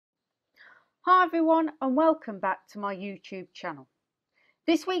Hi everyone and welcome back to my YouTube channel.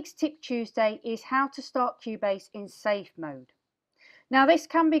 This week's Tip Tuesday is how to start Cubase in safe mode. Now this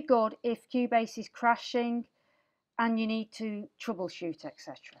can be good if Cubase is crashing and you need to troubleshoot,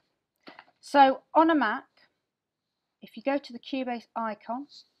 etc. So on a Mac, if you go to the Cubase icon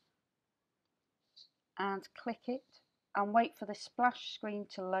and click it and wait for the splash screen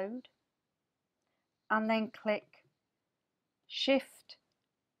to load and then click Shift,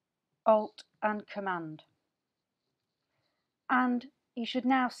 Alt and Command, and you should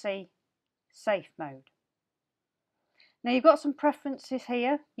now see safe mode. Now you've got some preferences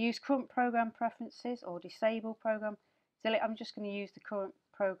here. Use current program preferences or disable program. I'm just going to use the current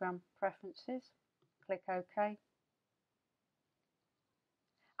program preferences. Click OK.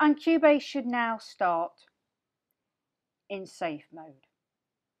 And Cubase should now start in safe mode.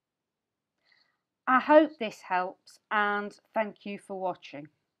 I hope this helps and thank you for watching.